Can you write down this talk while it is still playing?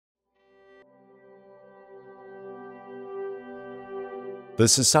The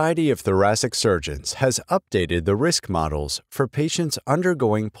Society of Thoracic Surgeons has updated the risk models for patients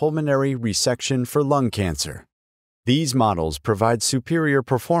undergoing pulmonary resection for lung cancer. These models provide superior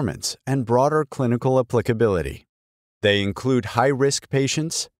performance and broader clinical applicability. They include high-risk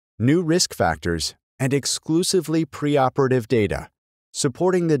patients, new risk factors, and exclusively preoperative data,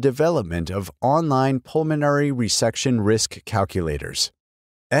 supporting the development of online pulmonary resection risk calculators.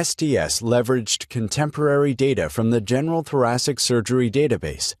 STS leveraged contemporary data from the General Thoracic Surgery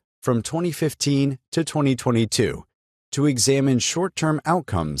Database from 2015 to 2022 to examine short-term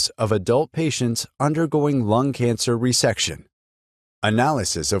outcomes of adult patients undergoing lung cancer resection.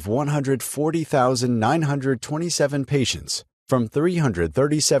 Analysis of 140,927 patients from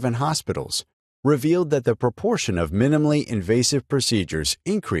 337 hospitals revealed that the proportion of minimally invasive procedures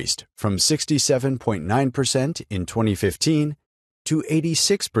increased from 67.9% in 2015 to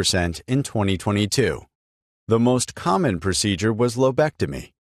 86% in 2022. The most common procedure was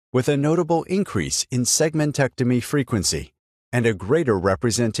lobectomy, with a notable increase in segmentectomy frequency and a greater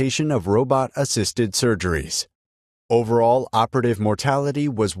representation of robot-assisted surgeries. Overall operative mortality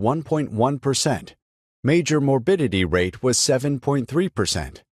was 1.1%, major morbidity rate was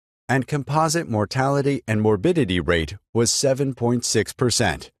 7.3%, and composite mortality and morbidity rate was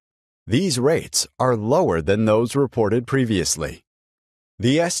 7.6%. These rates are lower than those reported previously.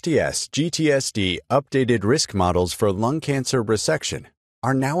 The STS-GTSD updated risk models for lung cancer resection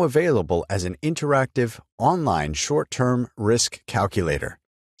are now available as an interactive, online short-term risk calculator,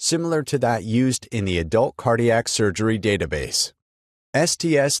 similar to that used in the Adult Cardiac Surgery Database.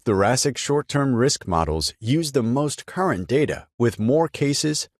 STS thoracic short-term risk models use the most current data with more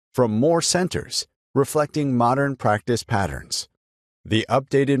cases from more centers, reflecting modern practice patterns. The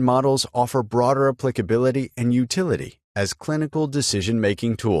updated models offer broader applicability and utility as clinical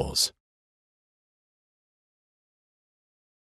decision-making tools.